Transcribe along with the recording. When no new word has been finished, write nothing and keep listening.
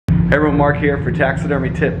Hey everyone, Mark here for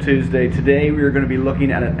Taxidermy Tip Tuesday. Today we are going to be looking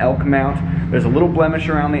at an elk mount. There's a little blemish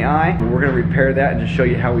around the eye. We're going to repair that and just show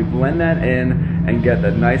you how we blend that in and get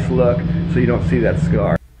that nice look so you don't see that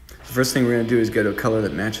scar. The first thing we're going to do is get a color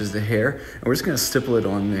that matches the hair, and we're just going to stipple it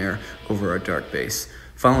on there over our dark base.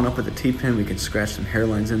 Following up with a T-pin, we can scratch some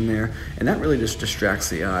hairlines in there, and that really just distracts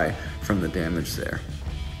the eye from the damage there.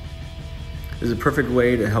 This is a perfect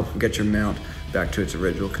way to help get your mount back to its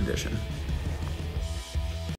original condition.